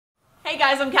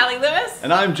guys, I'm Callie Lewis.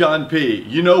 And I'm John P.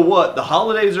 You know what? The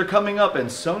holidays are coming up and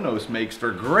Sonos makes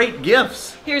for great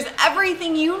gifts. Here's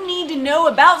everything you need to know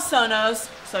about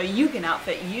Sonos so you can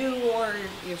outfit you or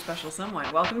your special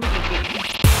someone. Welcome to Geek Beat.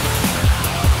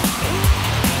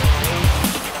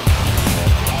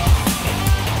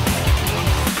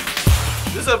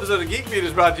 This episode of Geek Beat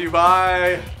is brought to you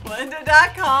by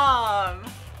Lynda.com.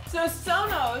 So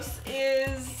Sonos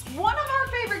is one of our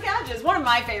favorite gadgets, one of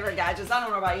my favorite gadgets. I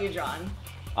don't know about you, John.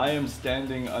 I am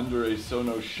standing under a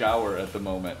Sonos shower at the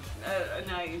moment.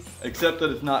 Nice. Except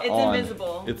that it's not on. It's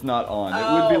invisible. It's not on.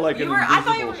 It would be like an invisible I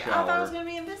thought shower. it was going to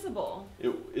be invisible.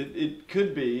 It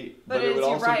could be, but it would you're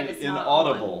also right, be it's not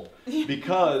inaudible.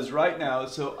 Because right now,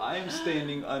 so I am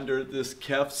standing under this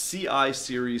KEF CI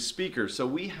series speaker. So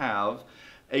we have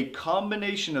a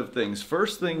combination of things.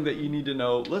 First thing that you need to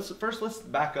know, let's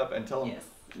back up and tell them,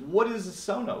 what is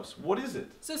Sonos? What is it?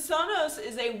 So Sonos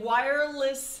is a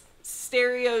wireless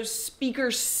stereo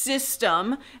speaker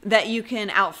system that you can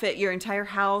outfit your entire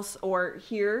house or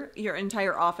here your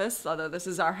entire office, although this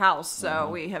is our house, so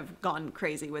we have gone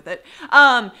crazy with it.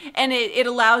 And it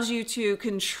allows you to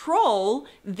control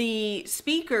the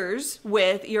speakers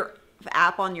with your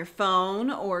app on your phone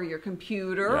or your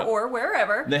computer or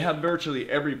wherever. They have virtually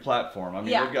every platform. I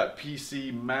mean, they've got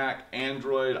PC, Mac,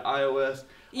 Android, iOS.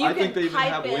 I think they even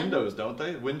have Windows, don't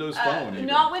they? Windows Phone. Even.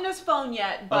 Not Windows Phone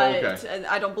yet, but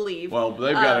I don't believe. Well,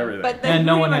 they've got everything. But and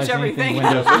no one has everything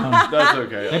Windows Phone. That's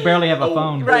okay. They barely have a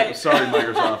phone. Right. Sorry,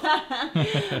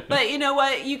 Microsoft. But you know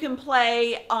what? You can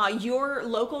play your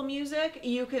local music.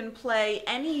 You can play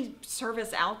any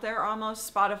service out there,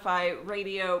 almost Spotify,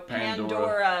 radio,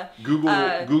 Pandora,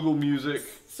 Google Music,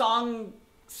 songs,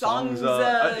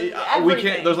 we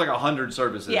can't. There's like 100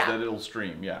 services that it'll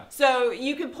stream. Yeah. So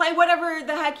you can play whatever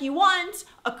the heck you want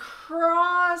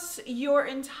across your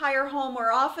entire home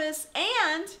or office,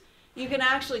 and you can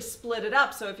actually split it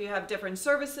up. So if you have different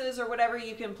services or whatever,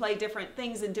 you can play different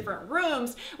things in different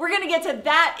rooms. We're going to get to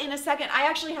that in a second. I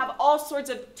actually have all sorts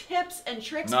of tips and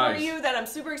tricks for you that I'm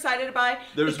super excited about.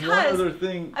 There's one other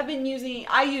thing.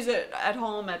 I use it at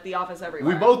home, at the office,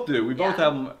 everywhere. We both do. We both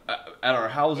have them at our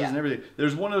houses and everything.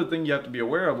 There's one other thing you have to be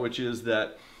aware of, which is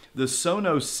that the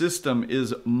Sonos system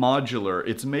is modular.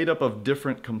 It's made up of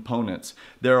different components.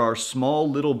 There are small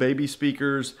little baby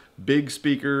speakers, big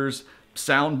speakers,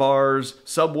 sound bars,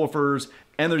 subwoofers,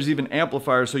 and there's even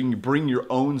amplifiers so you can bring your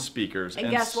own speakers.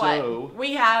 And guess what?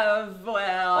 We have,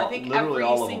 I think every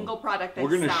single product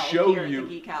that's here at the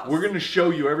Geek House. We're going to show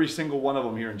you every single one of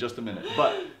them here in just a minute.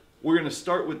 But we're going to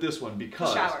start with this one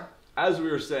because, as we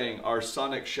were saying, our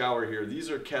sonic shower here, these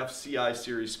are KEF CI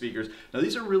series speakers. Now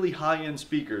these are really high-end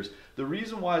speakers. The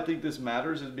reason why I think this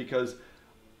matters is because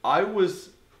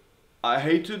I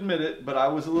hate to admit it, but I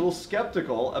was a little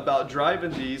skeptical about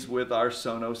driving these with our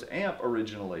Sonos amp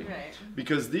originally. Right.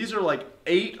 Because these are like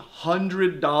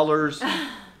 $800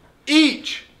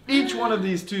 each. Each one of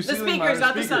these two ceiling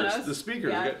mounted speakers. The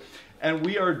speakers. Okay? And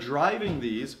we are driving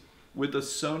these with a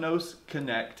Sonos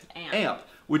Connect amp,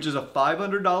 which is a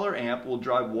 $500 amp. Will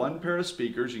drive one pair of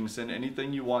speakers. You can send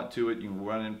anything you want to it. You can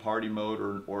run in party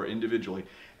mode or individually.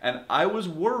 And I was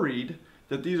worried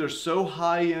that these are so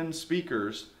high-end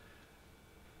speakers.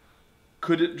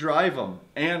 Could it drive them?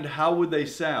 And how would they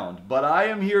sound? But I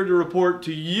am here to report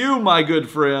to you, my good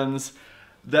friends,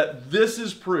 that this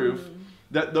is proof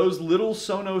that those little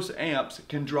Sonos amps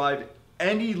can drive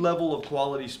any level of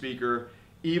quality speaker,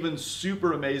 even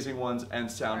super amazing ones,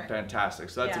 and sound fantastic.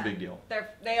 So that's a big deal.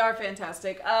 They are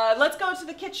fantastic. Let's go to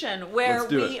the kitchen where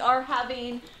we are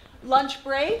having lunch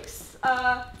breaks. You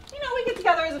know, we get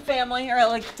together as a family, or I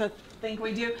like to think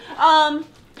we do.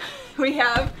 We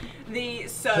have the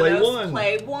Sonos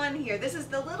Play One here. This is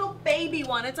the little baby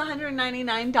one. It's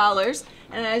 $199,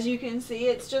 and as you can see,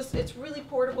 it's really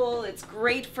portable. It's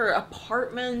great for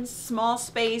apartments, small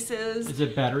spaces. Is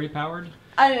it battery powered?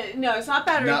 No, it's not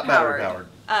battery powered. Not battery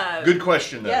powered. Good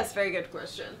question, though. Yes, very good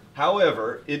question.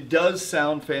 However, it does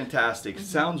sound fantastic. It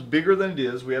sounds bigger than it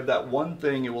is. We have that one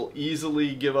thing. It will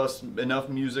easily give us enough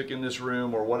music in this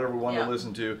room or whatever we want to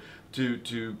listen to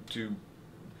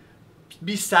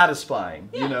be satisfying,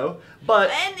 you know. But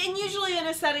and usually in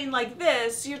a setting like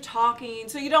this, you're talking,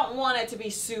 so you don't want it to be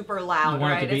super loud,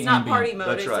 right? It's not party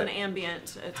mode. It's an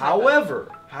ambient. However,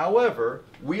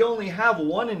 we only have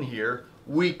one in here.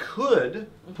 We could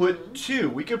put two.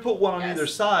 We could put one on either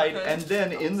side, and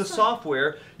then in the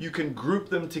software, you can group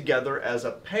them together as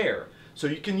a pair. So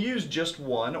you can use just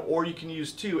one, or you can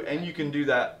use two, and you can do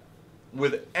that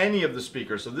with any of the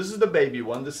speakers. So this is the baby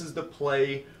one. This is the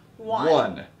Play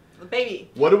One. baby.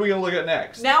 What are we gonna look at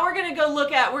next? Now we're gonna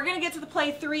get to the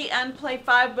Play 3 and Play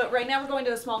 5, but right now we're going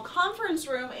to a small conference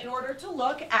room in order to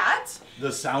look at the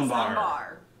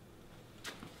soundbar.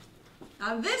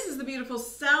 Now this is the beautiful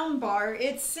soundbar.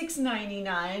 It's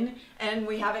 $6.99, and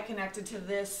we have it connected to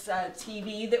this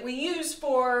TV that we use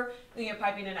for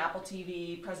piping in Apple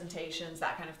TV presentations,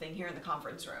 that kind of thing, here in the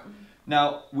conference room.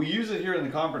 Now, we use it here in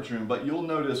the conference room, but you'll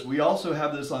notice we also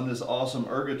have this on this awesome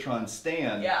Ergotron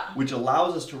stand, which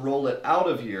allows us to roll it out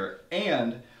of here,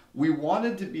 and we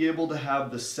wanted to be able to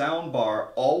have the sound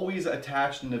bar always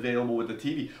attached and available with the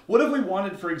TV. What if we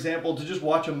wanted, for example, to just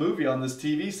watch a movie on this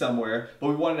TV somewhere, but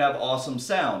we wanted to have awesome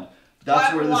sound?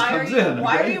 That's where this comes in.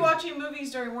 Why are you watching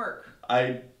movies during work?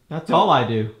 That's all I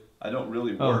do. I don't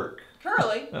really work.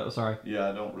 Curly. Oh, sorry. Yeah,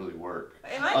 I don't really work.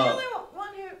 Am I the only one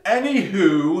who...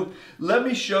 Anywho, let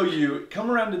me show you.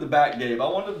 Come around to the back, Gabe. I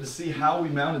wanted to see how we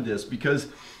mounted this, because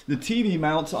the TV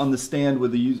mounts on the stand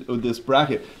with this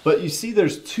bracket. But you see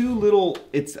there's two little,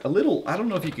 it's a little, I don't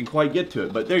know if you can quite get to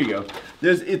it, but there you go.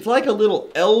 It's like a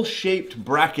little L-shaped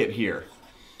bracket here.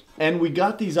 And we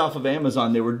got these off of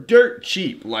Amazon. They were dirt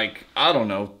cheap, like, I don't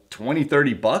know, 20,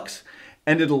 30 bucks.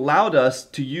 And it allowed us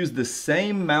to use the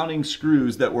same mounting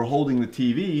screws that were holding the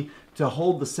TV to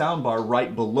hold the soundbar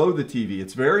right below the TV.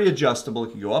 It's very adjustable.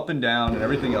 It can go up and down and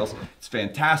everything else. It's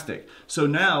fantastic. So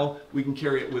now we can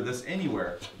carry it with us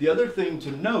anywhere. The other thing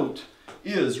to note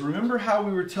is, remember how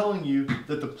we were telling you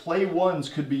that the Play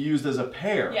 1s could be used as a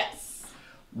pair? Yes.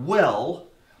 Well,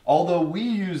 although we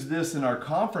use this in our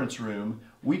conference room,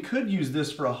 we could use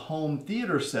this for a home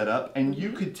theater setup, and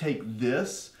you could take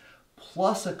this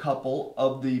plus a couple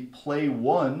of the Play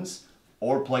 1s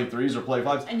or Play 3s or Play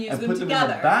 5s and put them in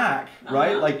the back,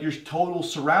 right? Like your total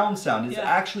surround sound. It's Yeah.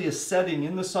 actually a setting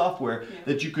in the software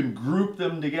that you can group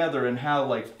them together and have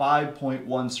like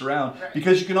 5.1 surround,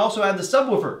 because you can also add the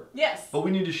subwoofer. Yes. But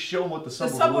we need to show them what the subwoofer,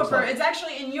 The subwoofer, looks like. it's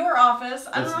actually in your office.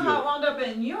 I don't Let's know do how it. it wound up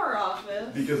in your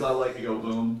office. Because I like to go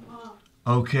boom.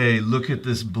 Okay, look at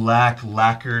this black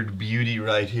lacquered beauty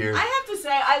right here. I have to say,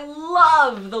 I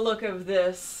love the look of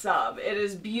this sub. It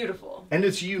is beautiful. And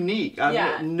it's unique.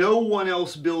 I mean, no one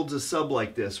else builds a sub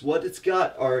like this. What it's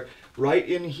got are, right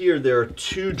in here, there are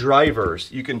two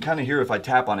drivers. You can kind of hear if I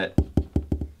tap on it.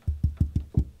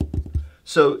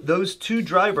 So those two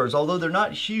drivers, although they're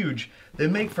not huge, they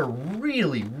make for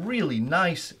really, really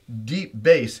nice, deep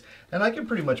bass. And I can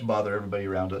pretty much bother everybody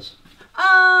around us.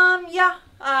 Yeah.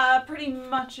 Pretty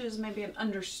much is maybe an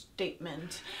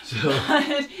understatement. So,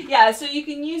 yeah, so you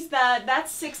can use that.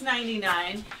 That's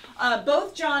 $6.99.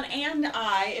 Both John and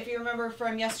I, if you remember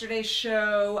from yesterday's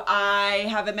show, I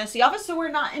have a messy office, so we're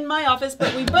not in my office,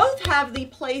 but we both have the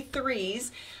Play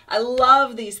 3s. I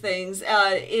love these things.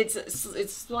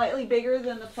 It's slightly bigger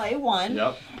than the Play 1.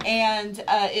 Yep. And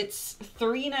it's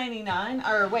 $3.99.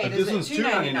 Or wait, is it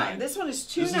 $2.99? This one is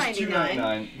 $2.99. This is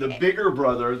 $2.99. The bigger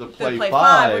brother, the Play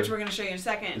 5, which we're going to show you in a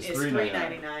second, is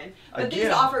 $3.99. But again, these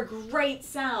offer great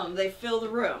sound. They fill the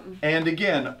room. And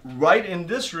again, right in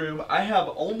this room, I have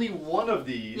only one of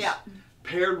these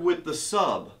paired with the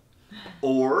sub.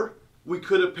 Or we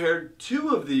could have paired two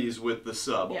of these with the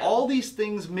sub. Yeah. All these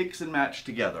things mix and match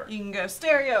together. You can go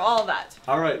stereo, all that.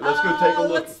 All right, let's go take a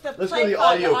look. Let's go to the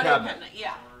audio cabinet.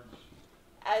 Yeah.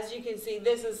 As you can see,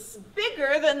 this is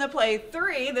bigger than the Play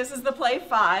 3. This is the Play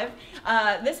 5.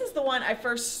 This is the one I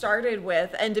first started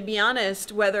with. And to be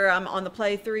honest, whether I'm on the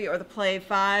Play 3 or the Play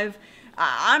 5,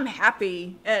 I'm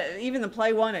happy. Even the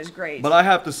Play 1 is great. But I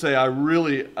have to say, I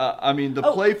really, I mean, the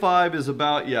Play 5 is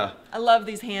about, I love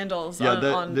these handles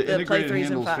on the Play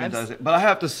 3s and 5s. Fantastic. But I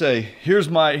have to say, here's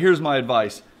my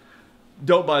advice.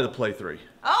 Don't buy the Play 3.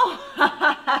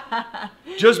 Oh!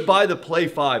 Just buy the Play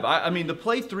 5. I mean, the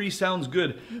Play 3 sounds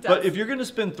good, but if you're going to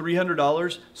spend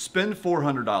 $300, spend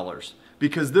 $400,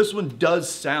 because this one does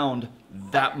sound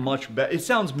that much better. It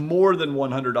sounds more than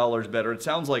 $100 better. It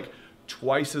sounds like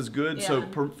twice as good. Yeah.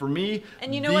 So for me,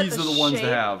 and you know these are the ones to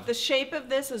have. The shape of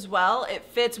this as well, it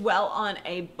fits well on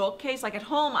a bookcase. Like at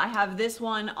home, I have this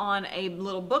one on a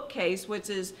little bookcase, which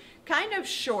is kind of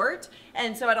short,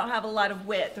 and so I don't have a lot of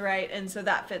width, right? And so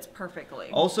that fits perfectly.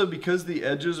 Also, because the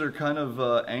edges are kind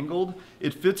of angled,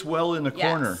 it fits well in the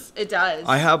corner. Yes, it does.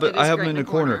 I have them in the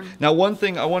corner. Now, one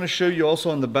thing I want to show you also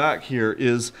on the back here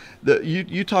is that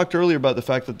you talked earlier about the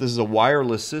fact that this is a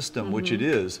wireless system, which it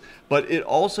is, but it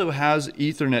also has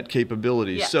Ethernet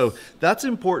capabilities. Yes. So that's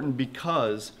important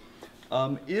because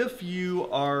if you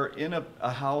are in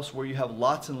a house where you have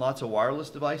lots and lots of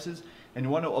wireless devices, and you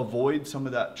want to avoid some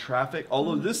of that traffic.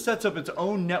 Although this sets up its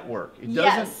own network,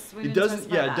 it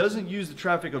doesn't use the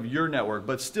traffic of your network,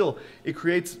 but still it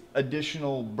creates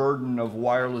additional burden of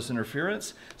wireless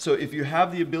interference. So if you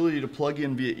have the ability to plug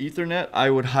in via Ethernet, I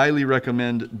would highly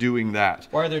recommend doing that.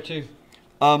 Why are there two?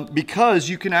 Because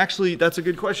you can actually, that's a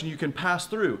good question, you can pass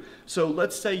through. So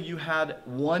let's say you had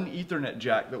one Ethernet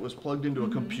jack that was plugged into a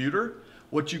computer.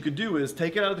 What you could do is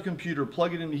take it out of the computer,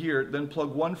 plug it into here, then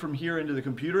plug one from here into the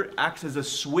computer, acts as a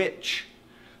switch.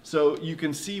 So you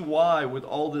can see why with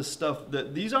all this stuff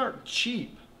that these aren't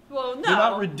cheap. Well, no. They're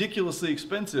not ridiculously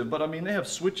expensive, but I mean, they have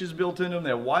switches built into them, they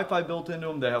have Wi-Fi built into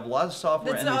them, they have a lot of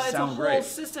software, and they sound great. It's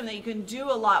a whole system that you can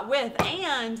do a lot with,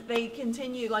 and they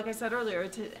continue, like I said earlier,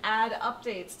 to add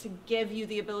updates to give you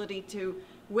the ability to,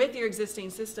 with your existing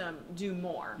system, do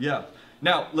more. Yeah.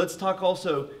 Now, let's talk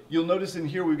also, you'll notice in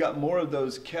here we've got more of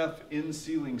those KEF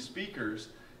in-ceiling speakers,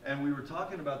 and we were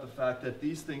talking about the fact that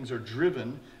these things are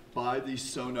driven by the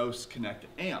Sonos Connect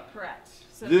amp. Correct.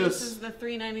 So this is the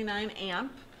 $399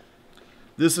 amp.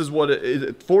 This is what is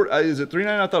it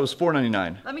 $399? I thought it was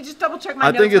 $499. Let me just double check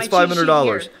my notes. I think it's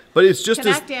 $500, but it's just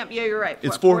Connect amp. Yeah, you're right.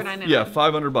 It's $499. Yeah,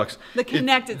 $500. The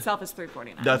Connect itself is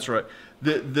 $349. That's right.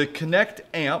 The Connect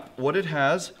amp, what it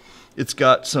has, it's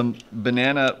got some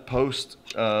banana post,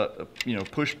 push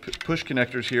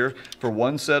connectors here for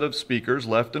one set of speakers,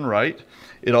 left and right.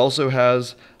 It also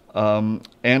has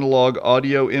analog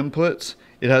audio inputs.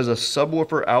 It has a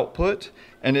subwoofer output.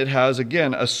 And it has,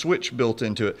 again, a switch built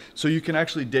into it. So you can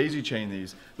actually daisy chain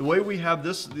these. The way we have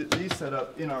these set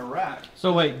up in our rack.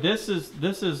 So wait, this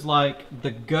is like the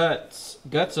guts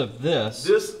of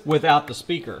this without the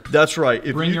speaker. That's right.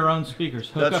 Bring your own speakers.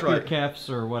 Hook up your KEFs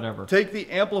or whatever. Take the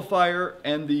amplifier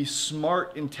and the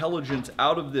smart intelligence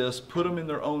out of this, put them in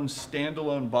their own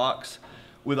standalone box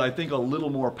with, I think, a little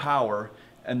more power.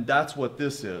 And that's what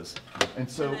this is. And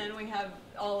then we have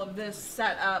all of this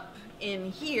set up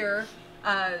in here.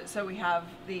 So we have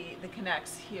the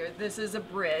connects here. This is a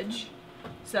bridge.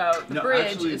 So the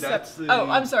bridge is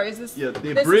I'm sorry. Is this? Yeah,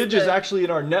 the bridge is actually in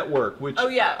our network, which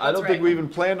I don't think we even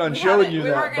planned on showing you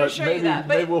that. But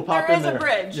maybe we'll pop in there.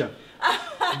 There is a bridge.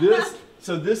 Yeah.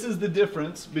 So this is the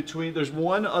difference between. There's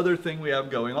one other thing we have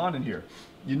going on in here.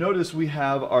 You notice we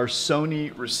have our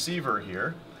Sony receiver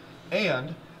here,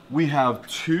 and we have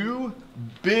two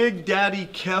Big Daddy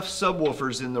KEF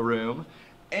subwoofers in the room.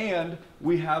 And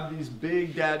we have these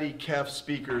Big Daddy KEF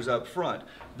speakers up front.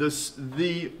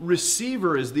 The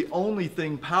receiver is the only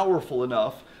thing powerful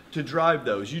enough to drive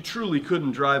those. You truly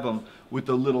couldn't drive them with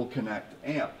the little Connect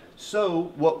amp.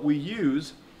 So what we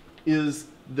use is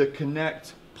the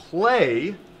Connect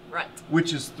Play,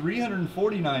 which is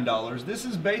 $349. This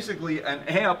is basically an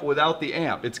amp without the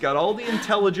amp. It's got all the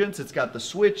intelligence, it's got the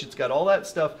switch, it's got all that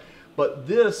stuff. But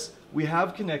this, we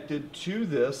have connected to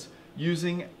this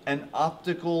using an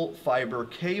optical fiber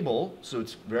cable, so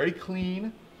it's very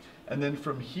clean. And then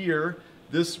from here,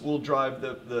 this will drive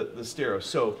the stereo.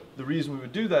 So the reason we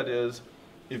would do that is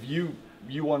if you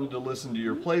wanted to listen to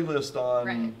your playlist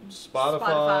on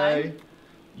Spotify,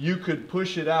 you could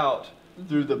push it out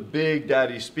through the Big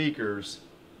Daddy speakers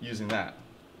using that.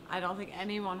 I don't think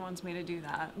anyone wants me to do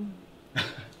that.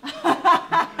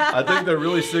 I think they're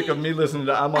really sick of me listening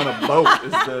to "I'm on a Boat"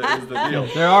 is the deal.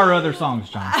 There are other songs,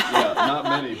 John. Yeah, not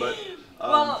many, but.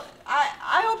 Well,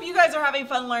 I hope you guys are having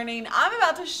fun learning. I'm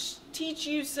about to teach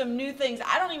you some new things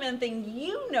I don't even think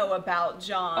you know about,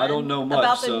 John. I don't know much.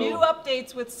 About the new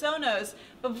updates with Sonos.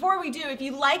 But before we do, if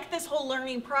you like this whole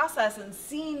learning process and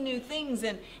seeing new things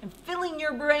and filling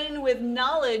your brain with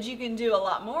knowledge, you can do a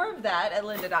lot more of that at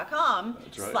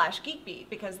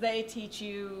lynda.com/GeekBeat, because they teach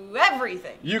you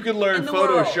everything. You could learn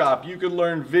Photoshop. You could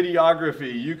learn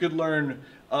videography. You could learn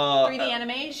 3D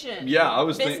animation. Yeah, I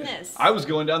was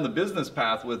going down the business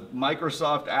path with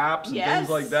Microsoft apps and things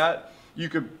like that. You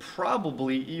could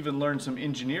probably even learn some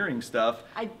engineering stuff.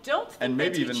 I don't think they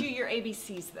teach you your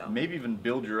ABCs, though. Maybe even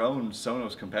build your own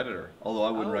Sonos competitor, although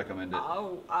I wouldn't recommend it.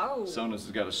 Sonos has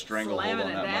got a stranglehold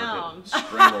on that market.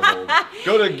 Stranglehold.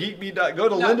 Go to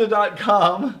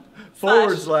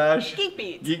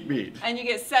lynda.com/GeekBeat. GeekBeat. And you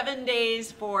get 7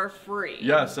 days for free.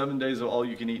 Yeah, 7 days of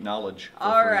all-you-can-eat knowledge.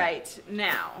 All right,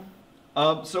 now.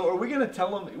 So are we going to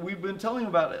tell them, we've been telling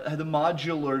about the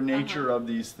modular nature of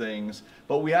these things,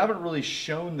 but we haven't really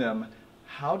shown them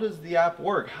how does the app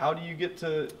work? How do you get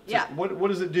to what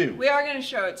does it do? We are going to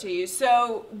show it to you.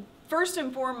 So first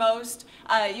and foremost,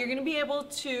 you're going to be able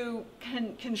to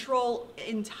control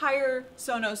entire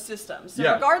Sonos systems.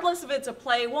 So regardless if it's a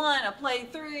Play 1, a Play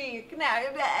 3,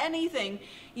 anything,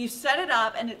 you set it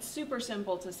up, and it's super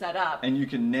simple to set up. And you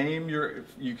can name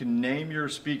your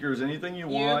speakers anything you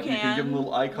want. You can give them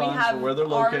little icons for where they're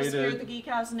located. Ours here at the Geek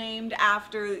House named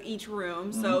after each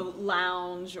room, so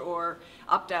lounge or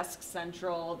up desk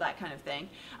central, that kind of thing.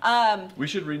 We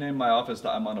should rename my office to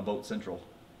I'm on a boat central.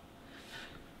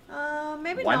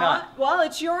 Maybe Why not? Well,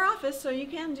 it's your office, so you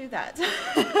can do that.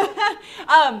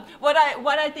 What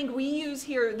I think we use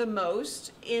here the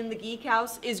most in the Geek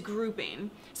House is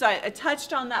grouping. So I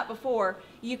touched on that before.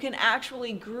 You can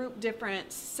actually group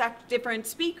different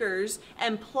speakers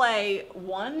and play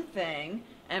one thing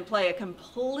and play a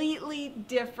completely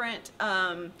different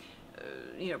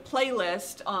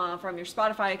playlist from your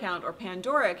Spotify account or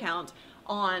Pandora account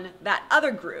on that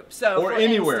other group. So or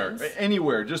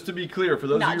anywhere, just to be clear, for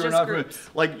those of you who are not familiar,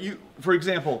 like for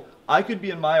example, I could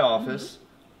be in my office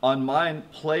on mine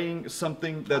playing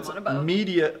something that's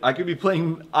media. I could be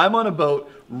playing I'm on a boat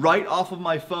right off of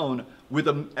my phone with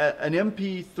an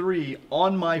MP3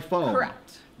 on my phone.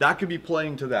 Correct. That could be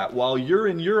playing to that while you're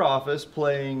in your office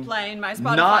playing my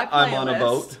Spotify not playlist. I'm on a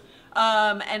boat.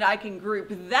 And I can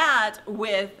group that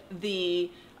with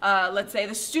the let's say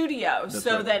the studio,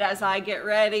 that as I get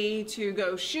ready to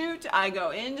go shoot, I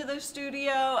go into the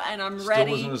studio and I'm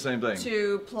ready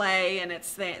to play, and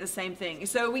it's the same thing.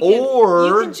 So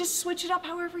you can just switch it up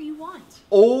however you want.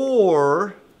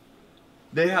 Or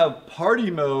they have party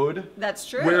mode. That's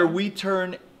true. Where we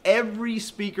turn every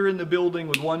speaker in the building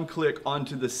with one click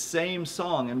onto the same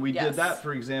song, and we did that,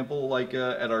 for example, like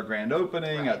at our grand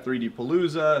opening at 3D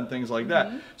Palooza and things like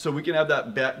that. So we can have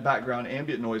that background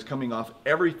ambient noise coming off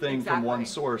everything from one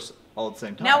source all at the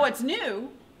same time. Now what's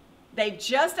new, they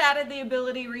just added the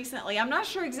ability recently, I'm not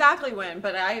sure exactly when,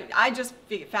 but I just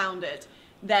found it,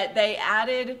 that they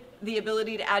added the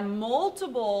ability to add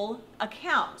multiple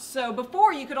accounts. So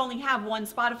before you could only have one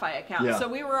Spotify account. So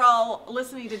we were all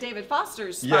listening to David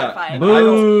Foster's Spotify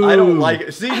account. I don't like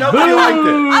it. See, nobody liked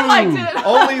it. I liked it.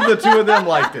 Only the two of them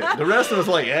liked it. The rest of us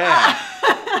like,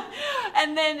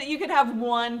 And then you could have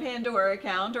one Pandora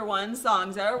account or one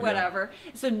Songza or whatever.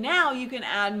 So now you can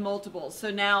add multiples. So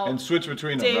now and switch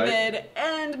between David them,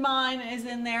 and mine is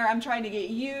in there. I'm trying to get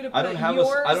you to put I don't have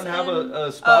yours I don't have a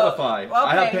Spotify. Oh,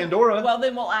 okay. I have Pandora. Well,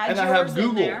 then we'll add and yours I have Google.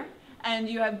 in there. And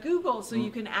you have Google, so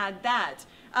you can add that,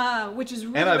 which is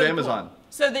really And I have really Amazon. Cool.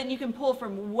 So then you can pull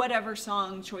from whatever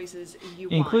song choices you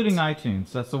want. Including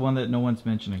iTunes. That's the one that no one's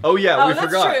mentioning. Oh yeah, we that's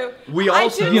forgot. True. We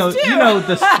also you know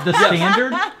the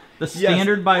standard. The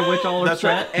standard by which all are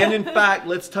set. Right. And in fact,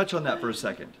 let's touch on that for a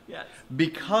second. Yes.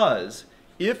 Because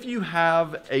if you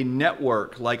have a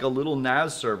network like a little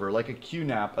NAS server, like a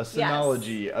QNAP, a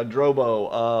Synology, a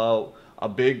Drobo, a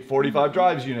big 45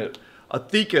 drives unit, a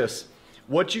Thecus,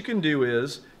 what you can do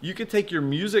is you can take your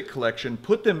music collection,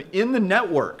 put them in the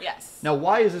network. Yes. Now,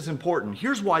 why is this important?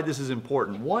 Here's why this is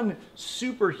important. One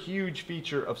super huge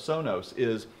feature of Sonos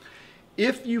is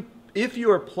if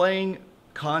you are playing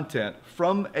content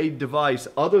from a device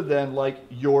other than like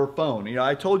your phone. You know,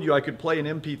 I told you I could play an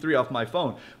MP3 off my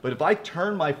phone, but if I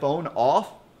turn my phone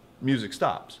off, music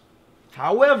stops.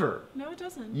 However, no, it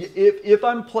doesn't. If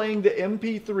I'm playing the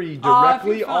MP3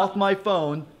 directly off my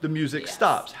phone, the music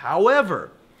stops.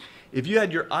 However, if you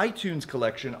had your iTunes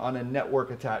collection on a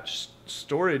network attached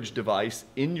storage device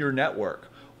in your network,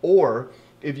 or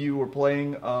if you were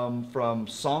playing from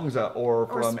Songza or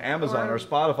from Amazon or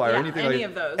Spotify or anything like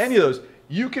any of those,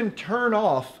 you can turn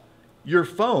off your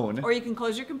phone. Or you can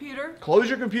close your computer. Close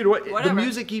your computer. Whatever. The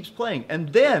music keeps playing. And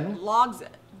then logs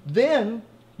it. Then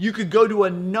you could go to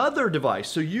another device.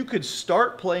 So you could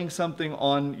start playing something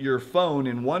on your phone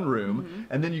in one room,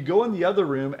 and then you go in the other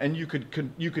room and you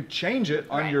could change it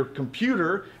on your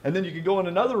computer, and then you could go in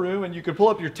another room and you could pull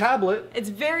up your tablet. It's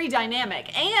very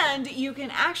dynamic, and you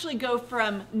can actually go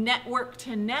from network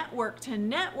to network to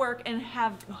network and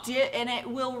and it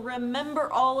will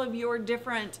remember all of your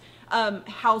different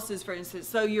houses, for instance.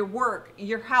 So your work,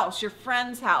 your house, your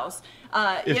friend's house.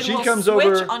 If she comes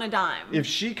over on a dime. If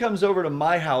she comes over to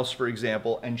my house, for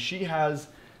example, and she has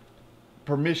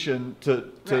permission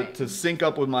to sync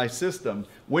up with my system,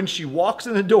 when she walks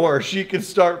in the door, she can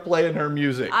start playing her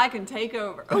music. I can take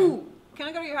over. Ooh, can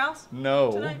I go to your house?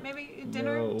 No. Tonight, maybe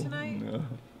dinner tonight? No.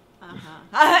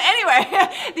 Anyway,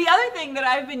 the other thing that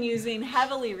I've been using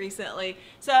heavily recently,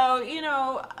 so, you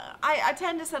know, I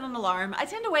tend to set an alarm. I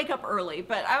tend to wake up early,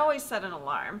 but I always set an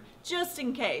alarm just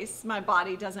in case my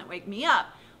body doesn't wake me up.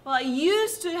 Well, I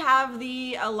used to have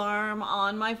the alarm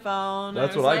on my phone.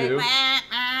 That's what I do.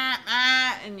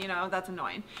 And, you know, that's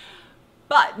annoying.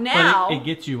 But now it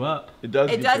gets you up. It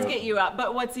does. It does get you up.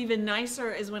 But what's even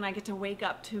nicer is when I get to wake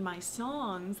up to my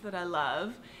songs that I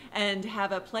love and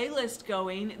have a playlist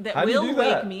going that will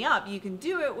wake me up. You can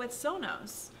do it with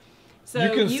Sonos. So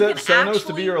you can set Sonos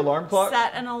to be your alarm clock?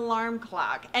 Set an alarm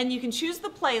clock. And you can choose the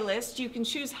playlist. You can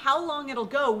choose how long it'll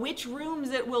go, which rooms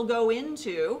it will go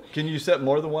into. Can you set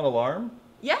more than one alarm?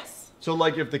 Yes. So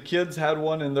like if the kids had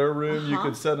one in their room, you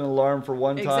could set an alarm for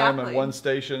one time and one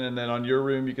station, and then on your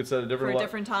room you could set a different alarm.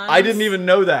 Different times. I didn't even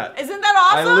know that. Isn't that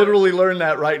awesome? I literally learned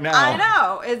that right now. I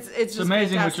know. It's just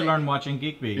amazing fantastic. what you learn watching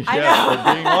Geek Beat. I know. Yeah, or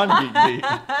being on Geek Beat.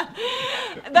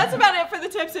 That's about it for the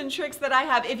tips and tricks that I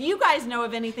have. If you guys know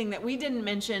of anything that we didn't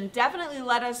mention, definitely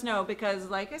let us know, because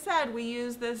like I said, we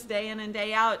use this day in and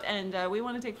day out, and we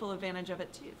want to take full advantage of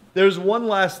it too. There's one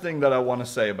last thing that I want to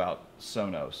say about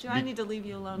Sonos. Do I need to leave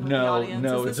you alone with the audience?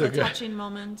 No, Is this a touching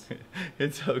moment?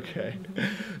 It's okay.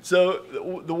 So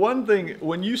the one thing,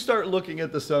 when you start looking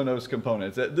at the Sonos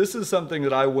components, this is something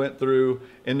that I went through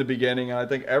in the beginning, and I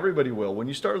think everybody will. When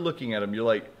you start looking at them, you're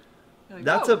like,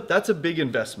 that's a big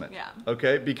investment. Yeah.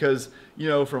 Okay, because you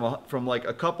know from like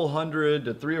a couple hundred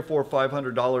to $300 or $400 or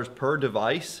 $500 per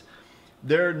device,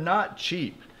 they're not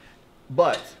cheap.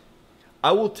 But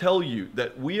I will tell you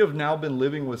that we have now been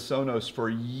living with Sonos for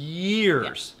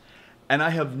years. Yeah. And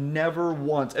I have never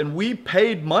once, and we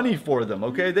paid money for them,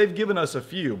 okay? They've given us a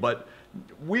few, but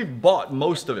we've bought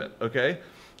most of it, okay?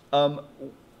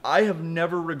 I have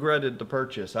never regretted the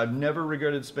purchase. I've never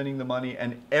regretted spending the money,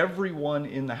 and everyone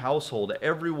in the household,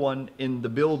 everyone in the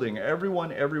building,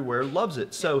 everyone everywhere loves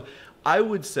it. So I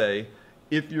would say,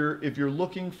 if you're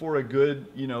looking for a good,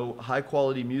 you know, high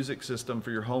quality music system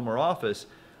for your home or office,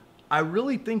 I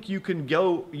really think you can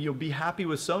you'll be happy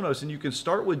with Sonos, and you can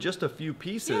start with just a few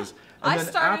pieces. Yeah. And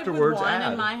then afterwards with one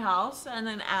in my house and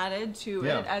then added to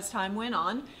it as time went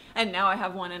on. And now I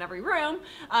have one in every room.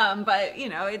 But you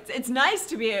know, it's nice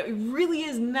to it really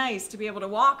is nice to be able to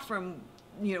walk from,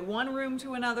 you know, one room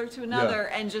to another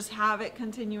and just have it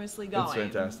continuously going. It's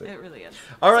fantastic. It really is.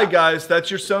 All right, guys, that's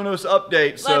your Sonos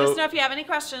update. Let us know if you have any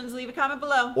questions. Leave a comment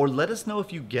below. Or let us know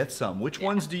if you get some. Which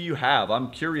ones do you have? I'm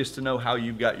curious to know how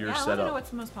you've got yours set up. I want to know what's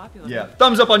the most popular. Yeah.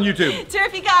 Thumbs up on YouTube. Cheer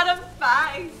if you got them.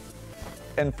 Bye.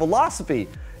 And philosophy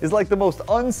is like the most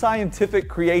unscientific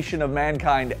creation of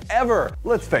mankind ever.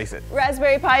 Let's face it.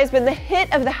 Raspberry Pi has been the hit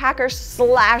of the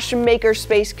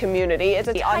hacker/makerspace community.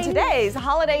 On today's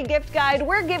holiday gift guide,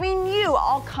 we're giving you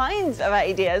all kinds of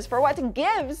ideas for what to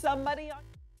give somebody on